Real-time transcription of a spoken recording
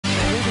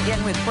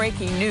Begin with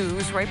breaking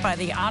news right by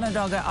the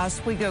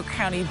Onondaga-Oswego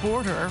County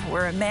border,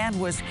 where a man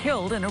was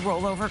killed in a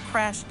rollover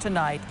crash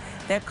tonight.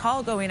 That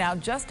call going out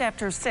just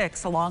after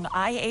 6 along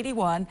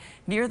I-81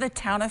 near the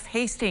town of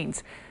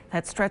Hastings.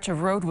 That stretch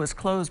of road was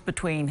closed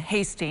between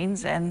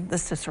Hastings and the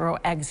Cicero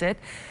exit.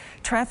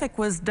 Traffic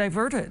was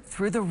diverted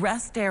through the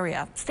rest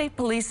area. State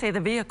police say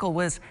the vehicle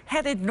was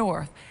headed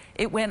north.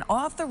 It went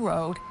off the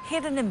road,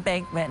 hit an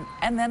embankment,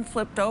 and then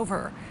flipped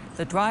over.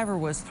 The driver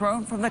was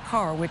thrown from the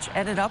car, which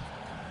ended up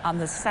on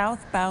the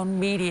southbound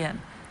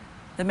median.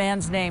 The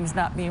man's name's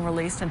not being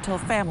released until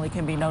family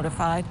can be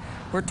notified.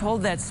 We're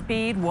told that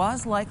speed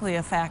was likely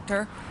a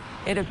factor.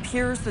 It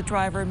appears the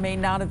driver may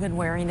not have been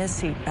wearing a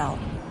seatbelt.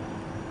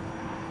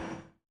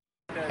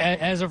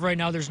 As of right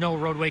now, there's no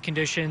roadway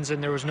conditions,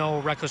 and there was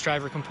no reckless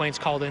driver complaints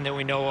called in that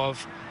we know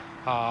of.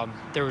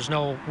 There was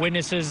no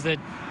witnesses that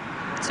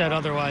said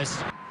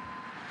otherwise.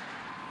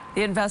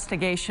 The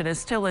investigation is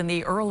still in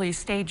the early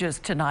stages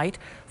tonight.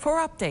 For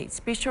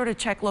updates, be sure to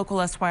check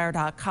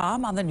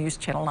localswire.com on the News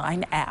Channel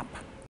 9 app.